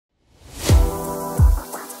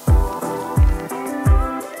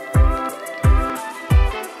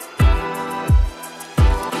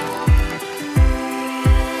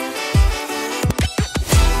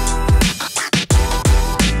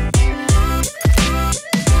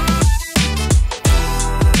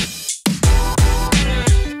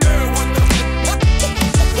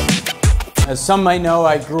As some might know,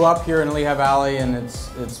 I grew up here in Lehigh Valley, and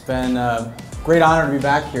it's been a great honor to be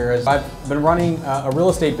back here. As I've been running a real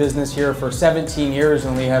estate business here for 17 years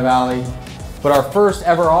in Lehigh Valley, but our first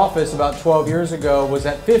ever office about 12 years ago was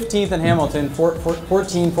at 15th and Hamilton,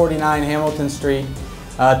 1449 Hamilton Street,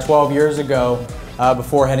 12 years ago,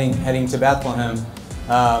 before heading to Bethlehem.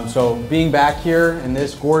 So being back here in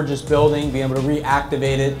this gorgeous building, being able to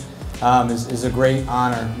reactivate it is a great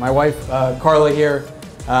honor. My wife, Carla here,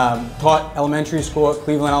 taught elementary school at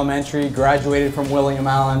Cleveland Elementary, graduated from William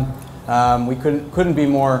Allen. We couldn't be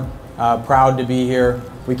more proud to be here.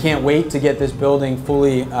 We can't wait to get this building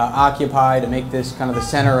fully occupied and make this kind of the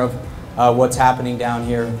center of what's happening down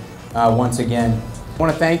here once again. I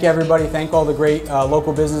want to thank everybody, thank all the great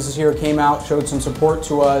local businesses here who came out, showed some support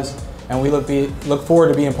to us, and we look forward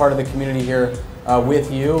to being part of the community here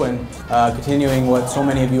with you and continuing what so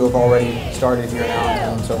many of you have already started here in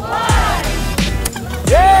Allentown. So